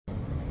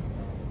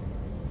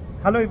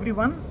Hello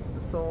everyone.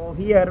 So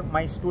here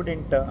my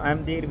student, I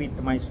am there with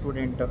my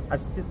student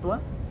Astitwa.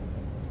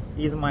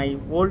 He is my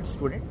old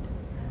student,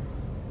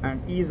 and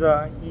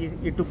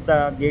he took the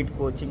gate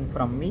coaching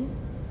from me.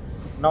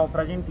 Now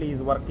presently he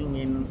is working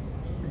in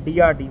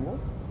DRDO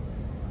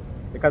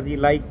because he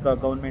like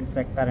government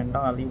sector and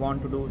all. He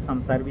want to do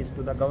some service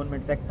to the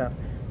government sector.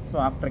 So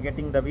after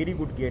getting the very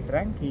good gate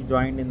rank, he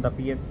joined in the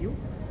PSU.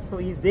 So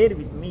he is there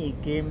with me. He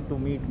came to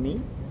meet me.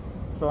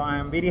 So I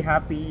am very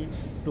happy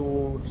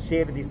to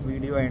share this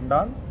video and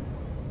all.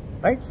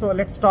 Right, so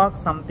let's talk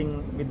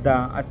something with the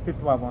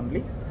Astitwa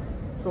only.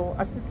 So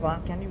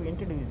Astitwa, can you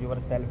introduce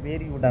yourself?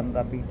 Where you done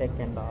the BTech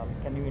and all?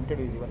 Can you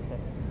introduce yourself?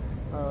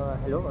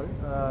 Hello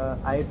all.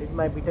 I did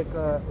my BTech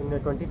in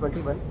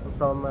 2021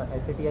 from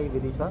SATI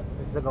Vidisha.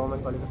 It's the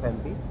government college of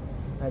MP.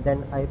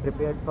 Then I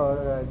prepared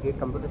for GATE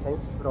Computer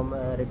Science from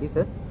Reddy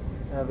sir,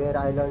 where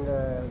I learned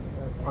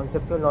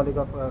conceptual knowledge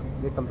of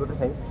GATE Computer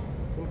Science.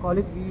 In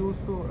college we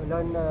used to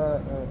learn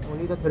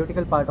only the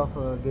theoretical part of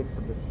GATE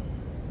subjects.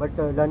 But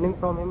learning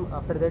from him,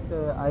 after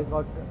that I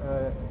got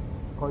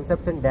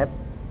concepts in depth.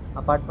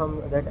 Apart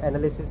from that,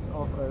 analysis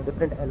of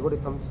different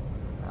algorithms,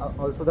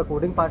 also the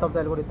coding part of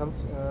the algorithms,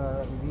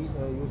 we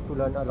used to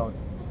learn a lot.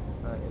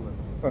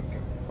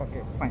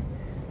 Okay, fine.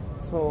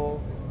 So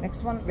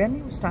next one, when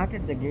you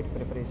started the GATE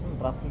preparation,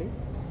 roughly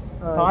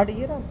third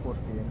year or fourth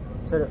year?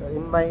 Sir,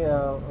 in my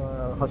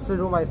hostel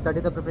room I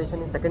started the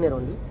preparation in second year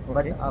only.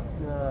 Okay. But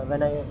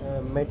when I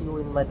met you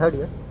in my third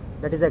year,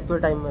 that is the actual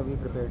time we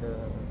prepared.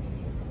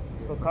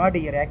 So third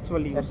year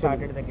actually you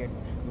started the GATE.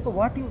 So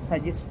what you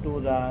suggest to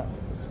the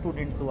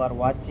students who are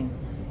watching?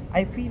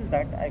 I feel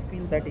that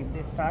if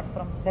they start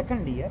from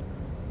second year,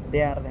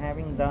 they are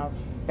having the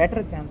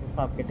better chances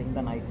of getting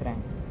the nice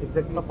rank.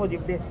 Exactly. Suppose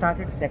if they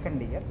started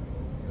second year,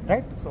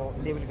 right? So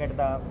they will get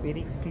the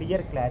very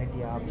clear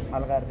clarity of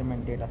algorithm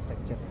and data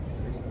structure,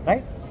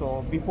 right?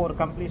 So before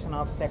completion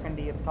of second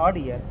year, third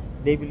year,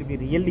 they will be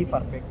really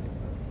perfect.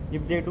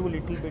 If they do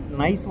little bit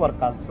nice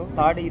work also,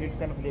 third year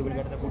itself they will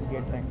get the good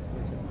GATE rank.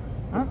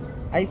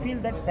 I feel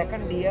that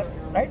second year,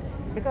 right?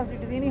 Because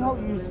it is anyhow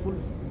useful.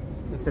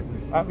 Exactly.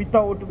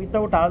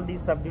 Without all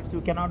these subjects, you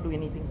cannot do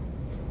anything,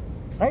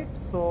 right?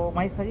 So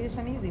my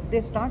suggestion is, if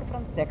they start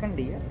from second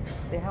year,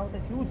 they have the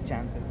huge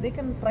chances. They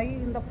can try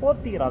in the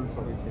fourth year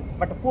also,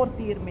 but fourth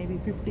year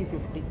maybe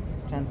 50-50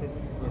 chances.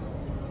 Yes.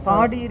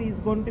 Third year is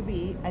going to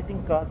be, I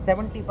think,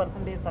 70%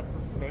 success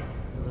rate.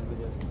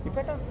 If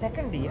at a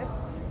second year,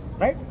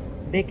 right,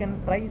 they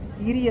can try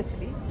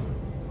seriously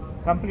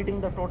completing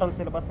the total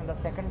syllabus in the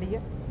second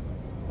year,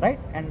 right,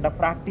 and the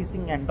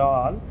practicing and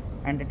all,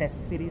 and the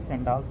test series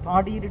and all.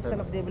 Third year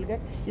itself they will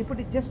get. If it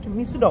is just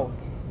missed out,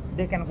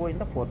 they can go in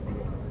the fourth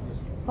year.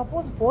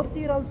 Suppose fourth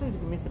year also it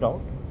is missed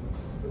out,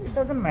 it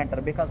doesn't matter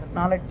because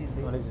knowledge is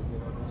there,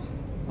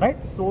 right?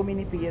 So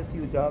many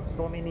PSU jobs,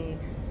 so many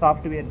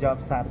software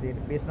jobs are there.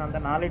 Based on the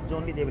knowledge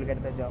only they will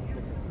get the job,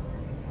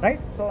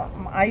 right? So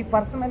I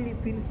personally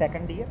feel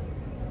second year,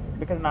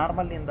 because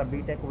normally in the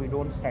BTech we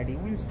don't study.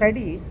 We will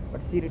study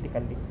but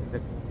theoretically.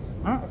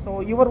 So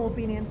your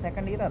opinion,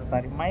 second year or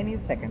third? Mine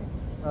is second.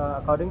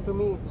 According to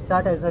me,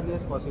 start as early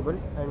as possible,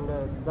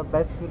 and the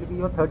best will be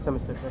your third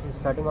semester, that is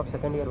starting of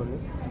second year only.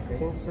 Okay.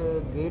 Since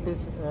GATE is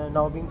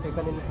now being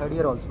taken in third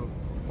year also.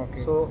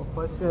 Okay. So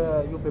first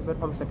you prepare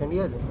from second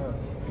year,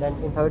 then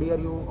in third year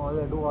you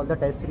do all the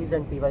test series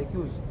and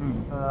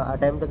PYQs.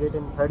 Attempt the GATE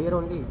in third year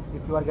only.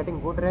 If you are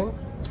getting good rank,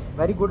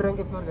 very good rank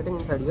if you are getting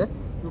in third year,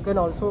 you can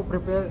also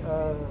prepare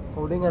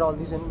coding and all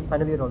these in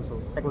final year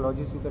also.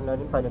 Technologies you can learn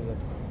in final year.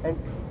 And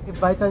if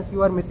by chance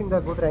you are missing the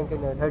good rank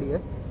in third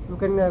year, you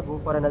can go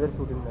for another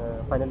shoot in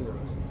final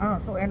year.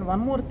 So and one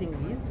more thing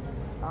is,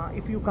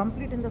 if you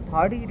complete in the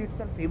third year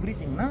itself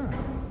everything,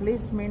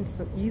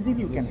 placements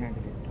easily you can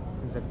handle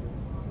it. Exactly.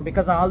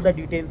 Because all the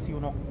details you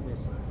know. Yes.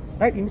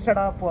 Right, instead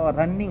of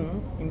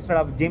instead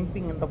of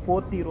jumping in the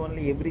fourth year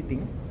only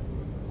everything,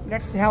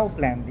 let's have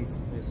plan this.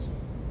 Yes.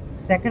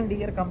 Second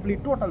year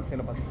complete total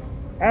syllabus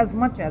as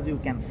much as you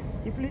can.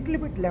 If little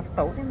bit left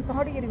out, in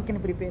third year you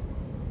can prepare,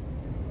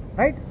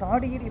 right?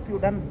 Third year if you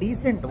done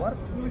decent work,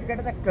 you will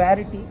get the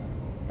clarity,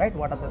 right?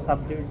 What are the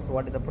subjects,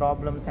 what are the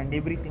problems and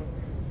everything.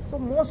 So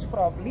most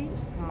probably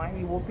my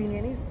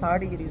opinion is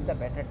third year is the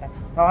better time.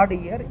 Third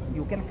year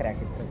you can crack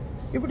it.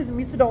 If it is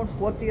missed out,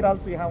 fourth year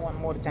also you have one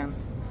more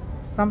chance.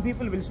 Some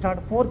people will start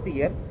fourth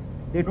year,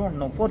 they don't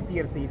know. Fourth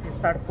year, say if you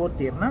start fourth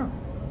year,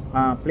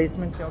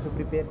 placements you have to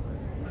prepare.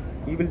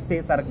 You will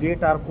say, sir,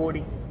 GATE or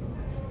coding.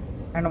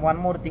 And one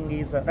more thing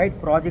is,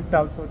 right, project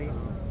also there.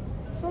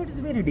 So it is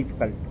very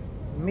difficult.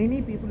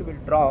 Many people will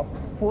drop.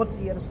 Fourth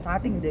year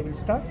starting they will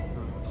start.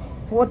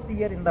 Fourth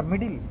year in the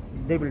middle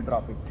they will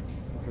drop it.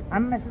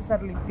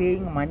 Unnecessarily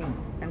paying money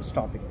and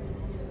stopping.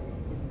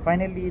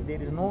 Finally,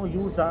 there is no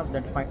use of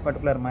that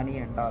particular money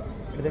and all.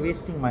 It is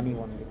wasting money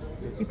only.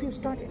 If you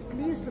start at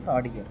least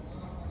third year,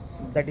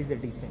 that is a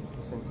decent.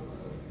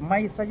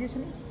 My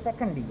suggestion is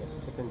second year.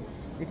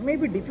 It may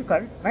be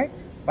difficult, right?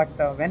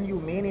 But when you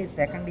manage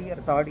second year,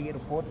 third year,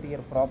 fourth year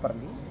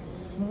properly,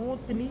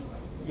 smoothly,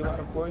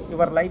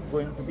 your life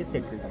going to be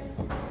settled.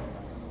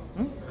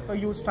 So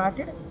you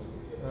started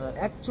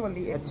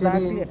actually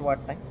exactly at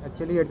what time?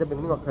 Actually, at the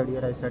beginning of third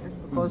year I started,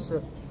 because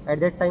at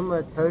that time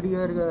third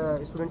year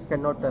students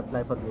cannot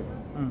apply for GATE.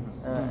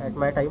 At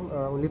my time,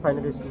 only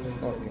final year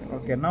students.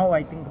 Okay. Now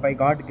I think by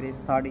God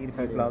grace, third year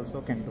people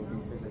also can do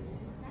this.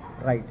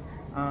 Right.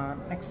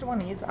 Next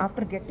one is,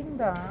 after getting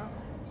the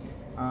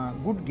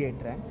good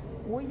GATE rank,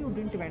 why you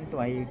didn't went to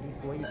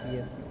IITs? Why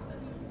PSU?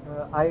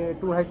 I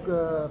too had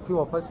few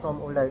offers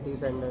from old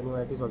IITs and new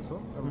IITs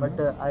also, but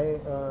I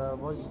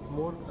was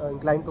more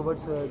inclined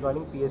towards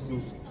joining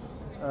PSUs.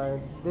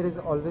 There is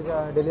always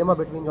a dilemma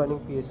between joining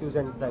PSUs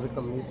and private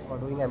companies or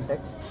doing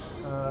MTech.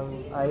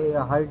 I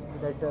heard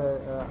that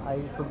I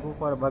should go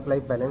for a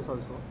work-life balance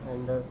also,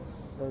 and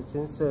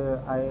since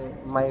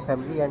my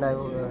family and I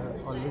were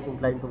always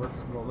inclined towards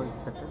government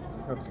sector,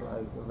 so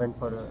I went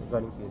for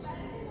joining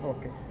PSU.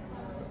 Okay.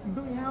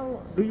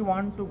 Do you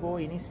want to go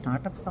any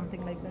startup,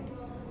 something like that?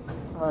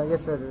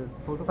 Yes, sir.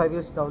 4 to 5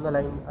 years down the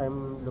line, I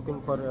am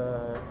looking for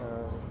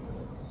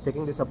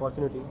taking this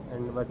opportunity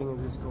and working in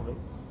this domain.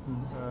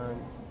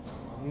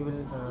 We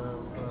will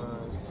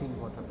see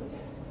what happens.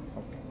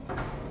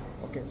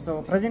 Okay.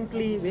 So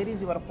presently, where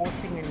is your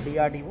posting in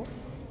DRDO?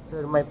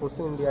 Sir, my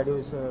posting in DRDO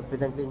is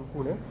presently in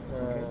Pune,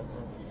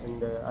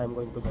 and I am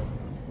going to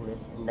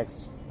Pune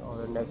next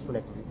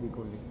week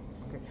only.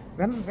 Okay.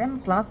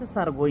 When classes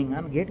are going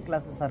on, GATE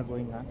classes are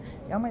going on,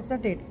 am I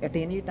said at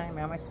any time,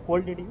 am I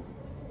scolded you?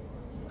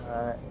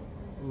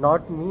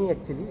 Not me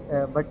actually,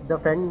 but the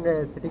friend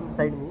sitting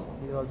beside me,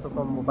 he is also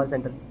from Mobile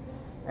Center,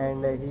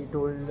 and he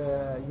told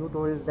you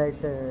told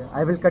that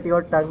I will cut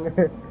your tongue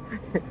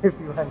if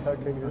you are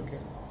not doing it.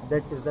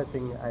 That is the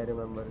thing I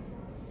remember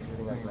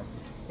during our class.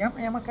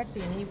 Am I cut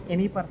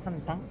any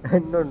person tongue?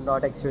 No,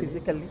 not actually.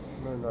 Physically?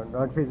 No,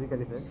 not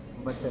physically, sir.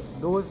 But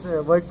those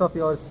words of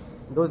yours,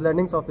 those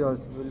learnings of yours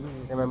will be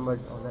remembered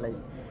all the life.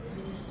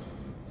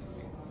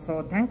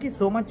 So thank you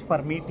so much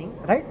for meeting,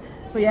 right?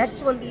 So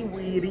actually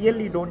we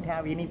really don't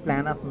have any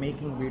plan of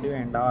making video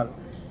and all.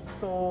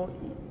 So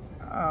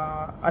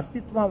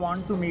Astitva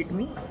want to meet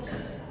me.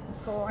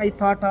 So I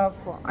thought of,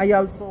 I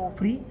also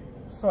free.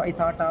 So I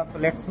thought of,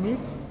 let's meet.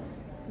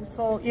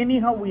 So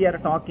anyhow we are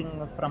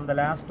talking from the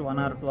last 1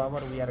 or 2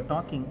 hours we are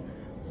talking.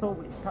 So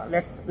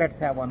let's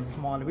have one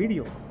small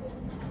video,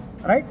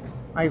 right?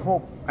 I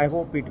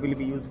hope it will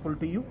be useful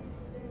to you,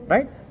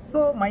 right?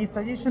 So my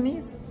suggestion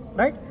is,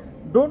 right,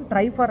 don't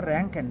try for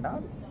rank and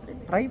all,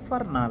 try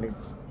for knowledge.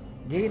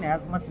 Gain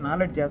as much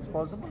knowledge as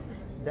possible,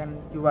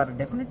 then you are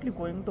definitely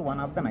going to one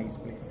of the nice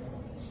place,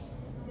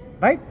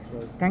 right?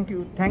 Thank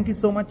you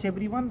so much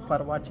everyone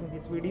for watching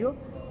this video,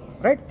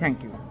 right?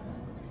 Thank you.